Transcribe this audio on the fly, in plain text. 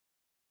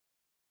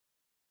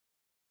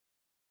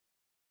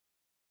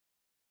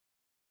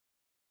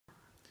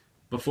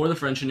Before the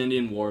French and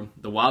Indian War,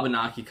 the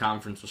Wabanaki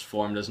Conference was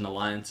formed as an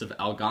alliance of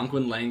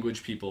Algonquin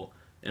language people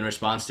in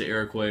response to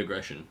Iroquois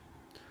aggression.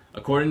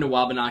 According to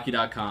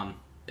Wabanaki.com,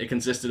 it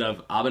consisted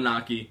of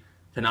Abenaki,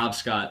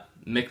 Penobscot,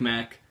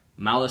 Micmac,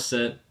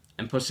 Maliset,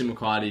 and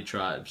Passamaquoddy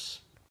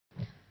tribes.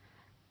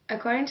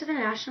 According to the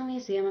National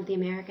Museum of the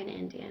American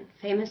Indian,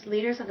 famous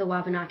leaders of the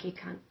Wabanaki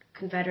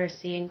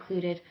Confederacy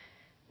included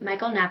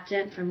Michael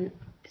Neptune from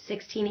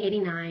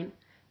 1689,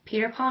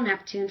 Peter Paul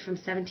Neptune from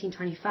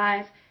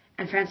 1725,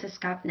 and Francis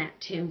Scott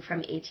Neptune from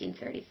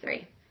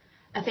 1833.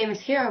 A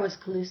famous hero was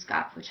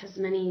Kaluskop, which has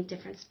many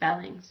different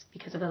spellings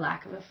because of the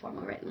lack of a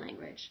formal written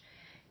language.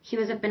 He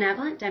was a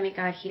benevolent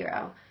demigod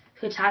hero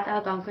who taught the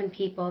Algonquin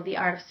people the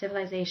art of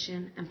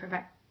civilization and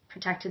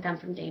protected them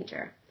from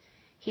danger.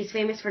 He's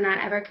famous for not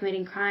ever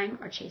committing crime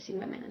or chasing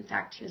women. In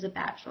fact, he was a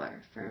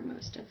bachelor for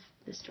most of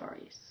the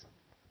stories.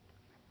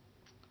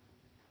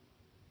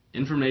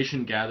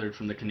 Information gathered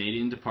from the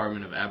Canadian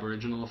Department of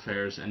Aboriginal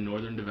Affairs and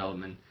Northern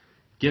Development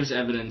gives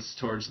evidence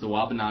towards the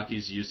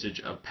Wabanaki's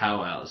usage of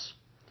powwows,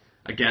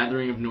 a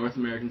gathering of North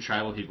American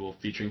tribal people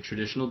featuring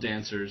traditional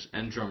dancers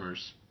and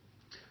drummers.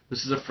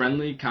 This is a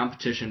friendly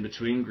competition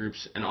between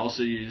groups and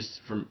also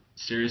used for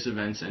serious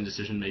events and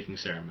decision-making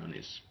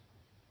ceremonies.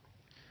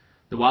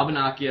 The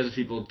Wabanaki as a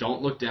people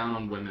don't look down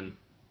on women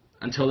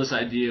until this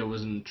idea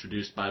was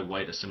introduced by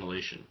white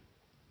assimilation.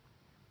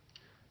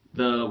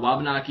 The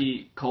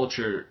Wabanaki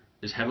culture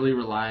is heavily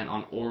reliant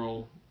on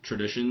oral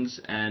traditions,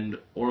 and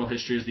oral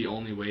history is the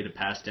only way to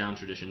pass down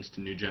traditions to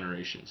new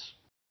generations.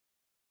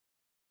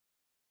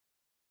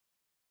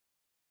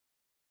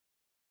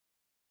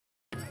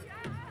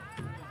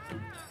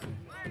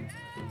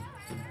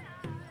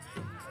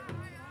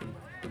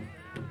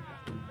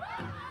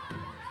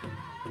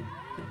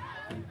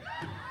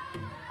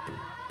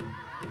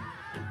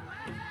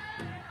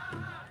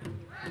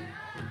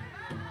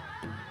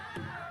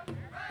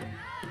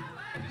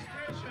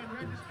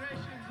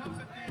 Registration's up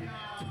at the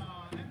NC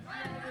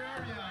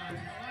area in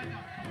the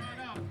lineup. Come on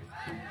up.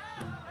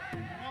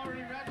 You've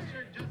already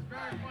registered, just grab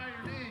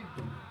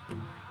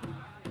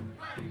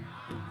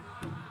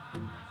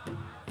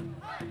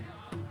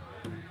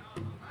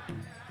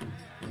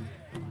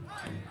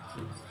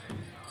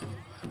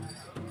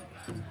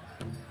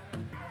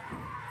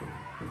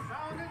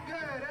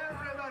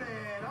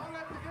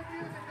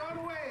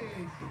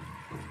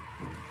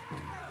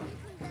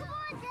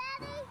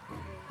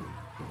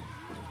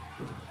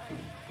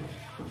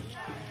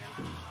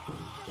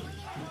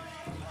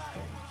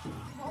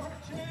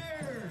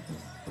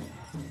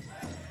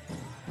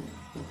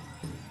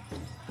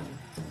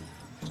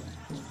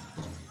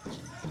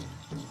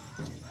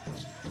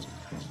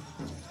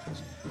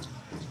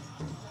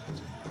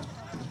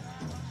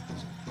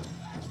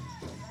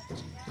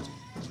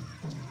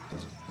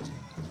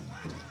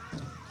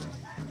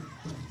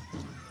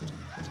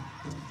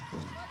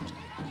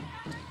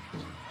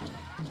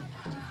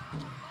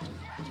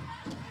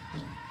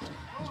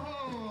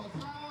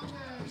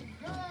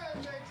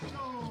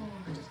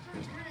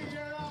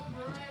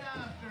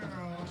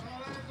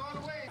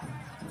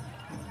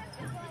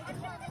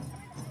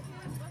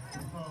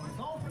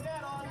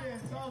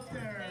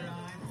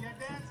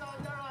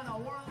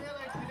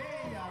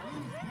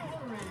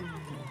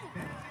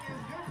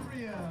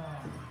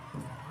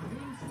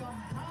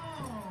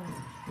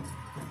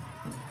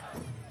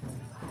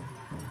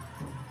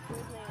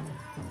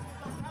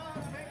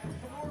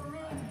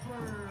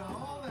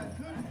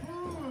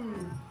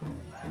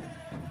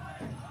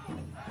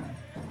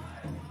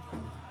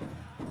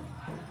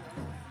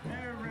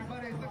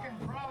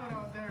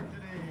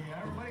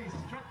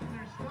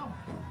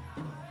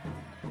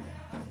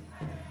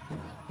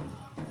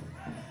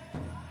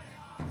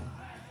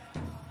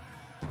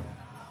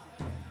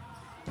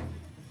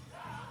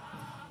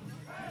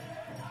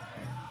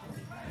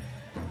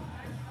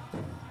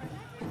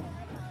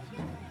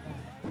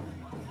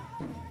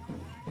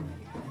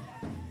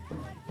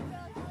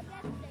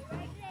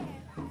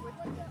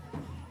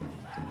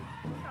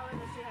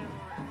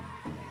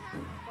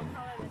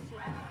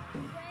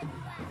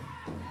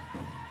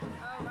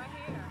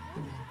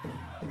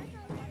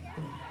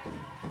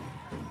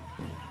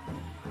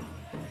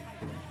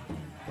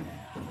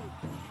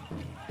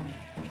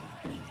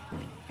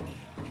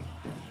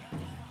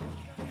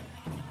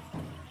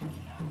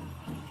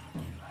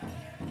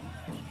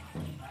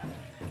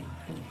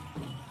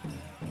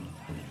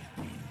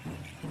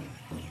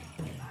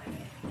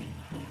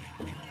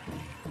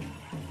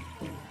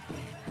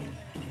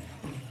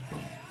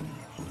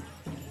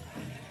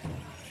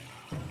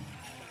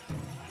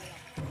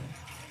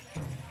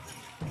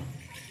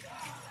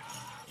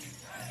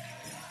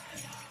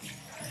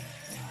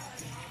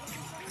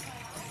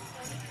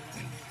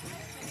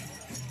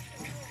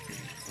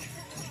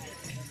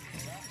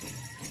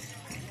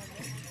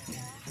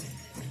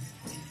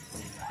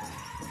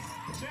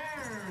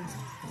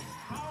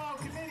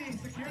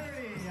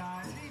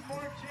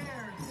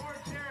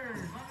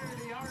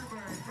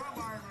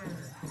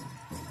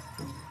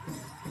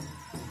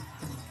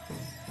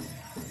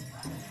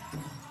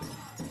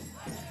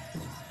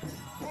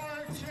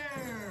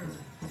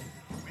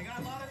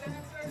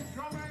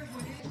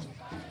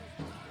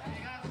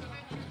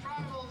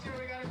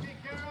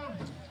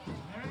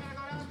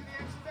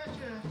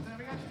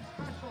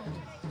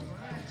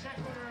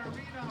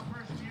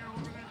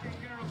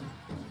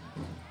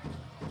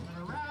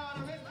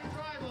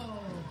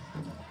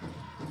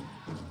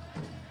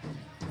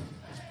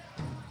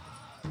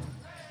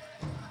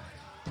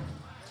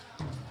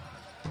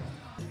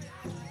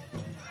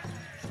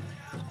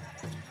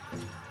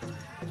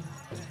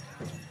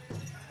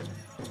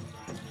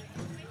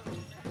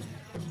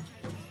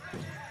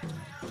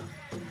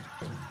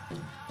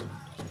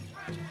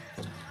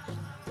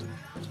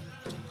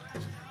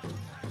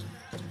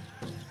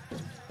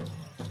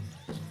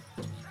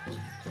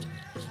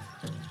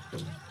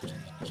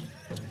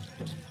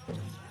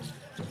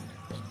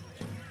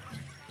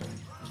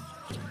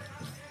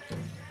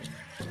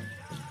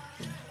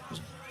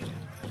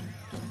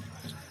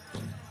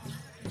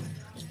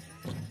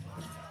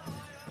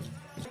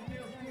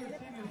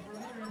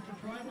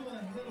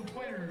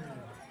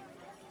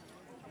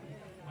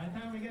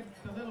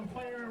it's a little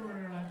fire.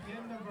 We're at the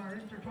end of our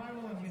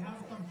intertribal and we have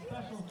some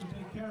specials to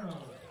take care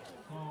of.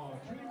 Oh,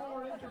 3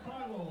 more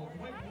intertribals.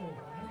 White Wolf,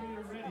 whenever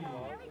you're ready.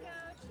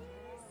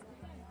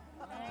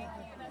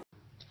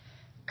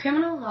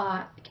 Criminal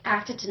law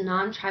acted to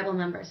non-tribal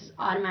members is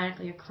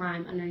automatically a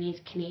crime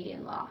underneath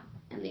Canadian law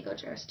and legal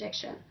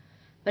jurisdiction,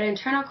 but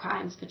internal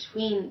crimes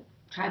between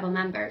tribal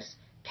members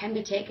can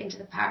be taken to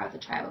the power of the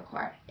tribal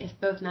court if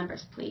both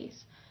members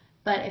please.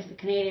 But if the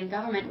Canadian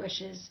government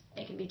wishes,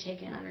 it can be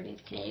taken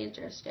underneath Canadian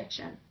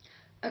jurisdiction.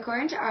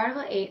 According to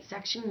Article 8,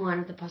 Section 1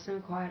 of the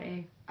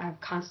Pelekhaty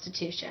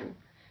Constitution,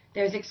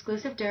 there is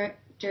exclusive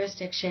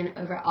jurisdiction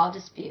over all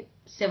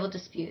civil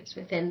disputes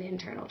within the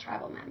internal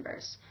tribal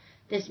members.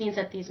 This means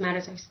that these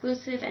matters are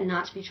exclusive and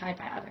not to be tried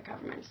by other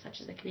governments,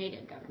 such as the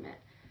Canadian government.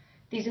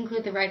 These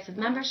include the rights of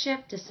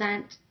membership,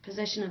 descent,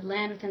 possession of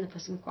land within the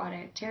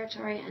Pelekhaty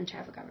territory, and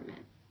tribal government.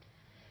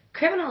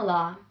 Criminal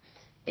law,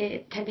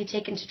 it can be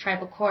taken to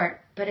tribal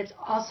court, but it's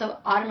also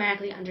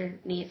automatically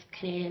underneath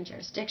Canadian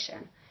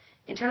jurisdiction.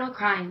 Internal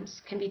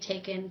crimes can be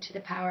taken to the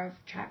power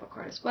of tribal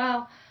court as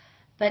well,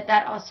 but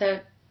that also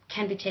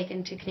can be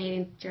taken to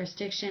Canadian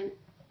jurisdiction.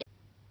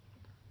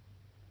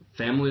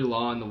 Family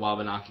law in the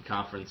Wabanaki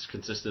Conference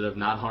consisted of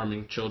not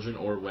harming children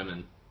or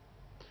women.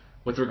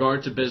 With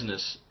regard to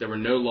business, there were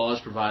no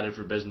laws provided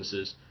for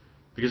businesses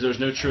because there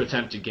was no true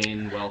attempt to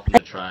gain wealth in the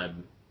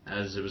tribe,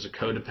 as it was a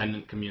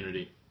codependent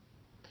community.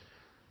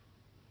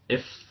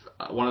 If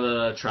one of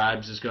the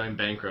tribes is going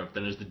bankrupt,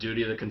 then it is the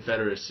duty of the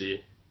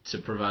Confederacy to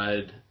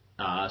provide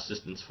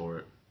assistance for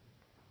it.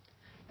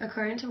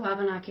 According to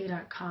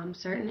Wabanaki.com,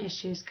 certain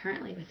issues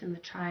currently within the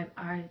tribe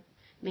are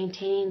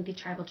maintaining the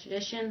tribal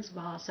traditions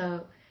while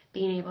also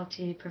being able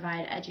to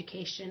provide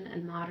education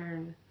and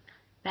modern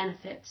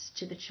benefits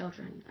to the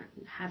children,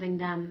 having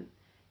them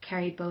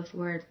carry both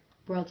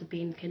worlds of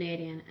being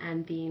Canadian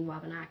and being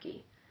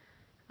Wabanaki.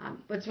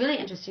 What's really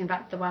interesting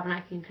about the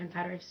Wabanaki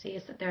Confederacy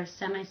is that they're a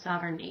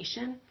semi-sovereign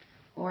nation,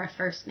 or a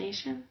First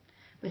Nation,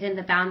 within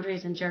the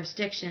boundaries and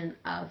jurisdiction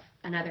of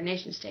another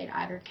nation state,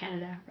 either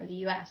Canada or the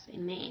U.S.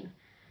 in Maine.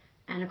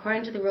 And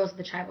according to the rules of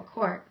the tribal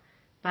court,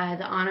 by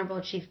the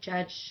Honorable Chief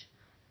Judge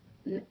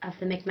of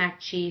the Micmac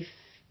Chief,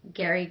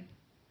 Gary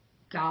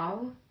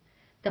Gow,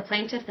 the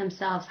plaintiff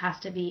themselves has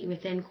to be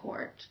within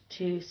court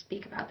to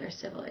speak about their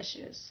civil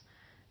issues,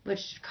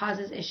 which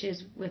causes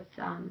issues with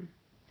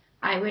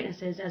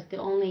eyewitnesses, as the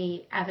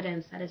only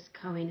evidence that is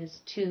going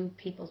is 2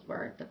 people's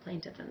word, the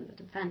plaintiff and the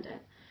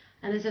defendant.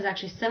 And this is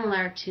actually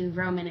similar to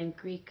Roman and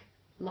Greek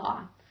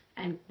law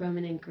and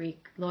Roman and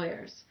Greek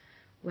lawyers,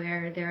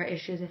 where there are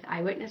issues with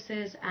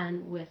eyewitnesses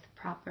and with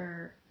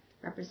proper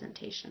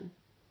representation.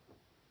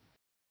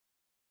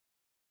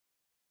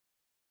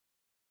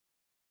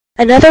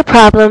 Another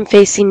problem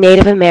facing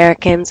Native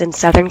Americans in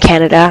southern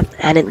Canada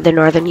and in the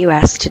northern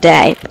U.S.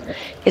 today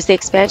is the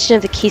expansion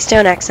of the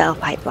Keystone XL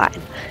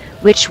pipeline,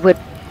 which would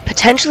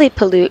potentially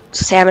pollute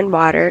salmon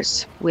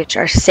waters, which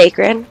are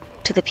sacred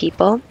to the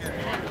people,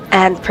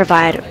 and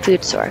provide a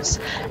food source,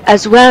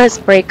 as well as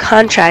break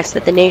contracts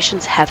that the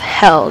nations have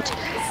held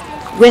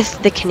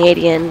with the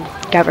Canadian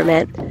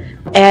government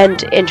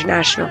and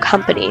international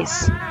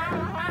companies,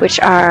 which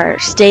are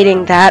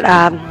stating that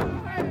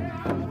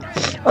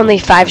only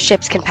 5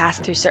 ships can pass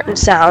through certain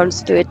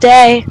sounds through a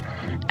day,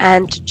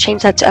 and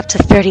change that to up to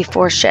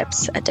 34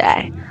 ships a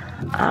day.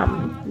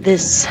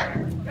 This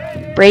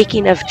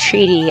breaking of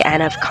treaty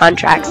and of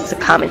contracts is a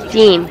common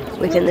theme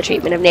within the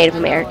treatment of Native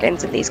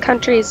Americans in these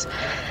countries,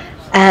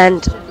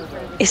 and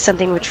is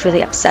something which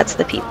really upsets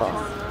the people.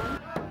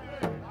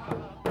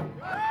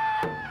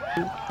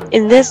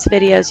 In this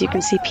video,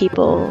 you see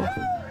people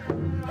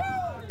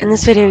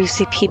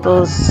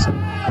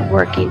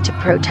working to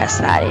protest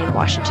that in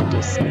Washington,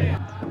 D.C.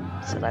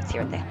 So let's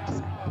hear what they have to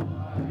say.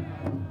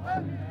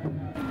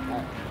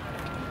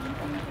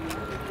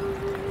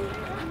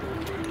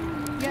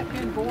 Yet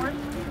been born.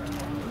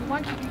 We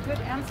want you to be good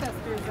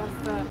ancestors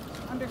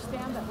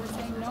understand that we're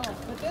saying no.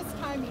 But this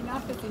time,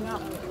 enough is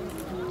enough.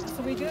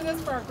 So we do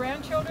this for our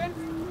grandchildren.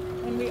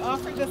 When we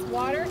offer this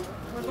water,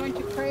 we're going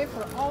to pray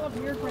for all of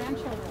your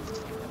grandchildren.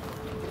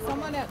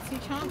 Someone at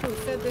Sichampu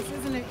said this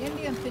isn't an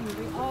Indian thing.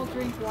 We all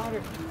drink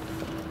water.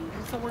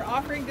 So we're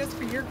offering this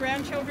for your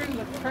grandchildren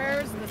with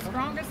prayers, the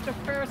strongest of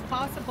prayers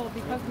possible,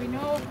 because we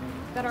know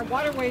that our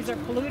waterways are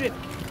polluted.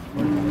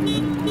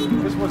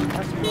 This wasn't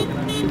has to be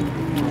organized.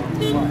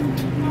 Why?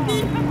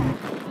 Oh, come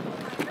on.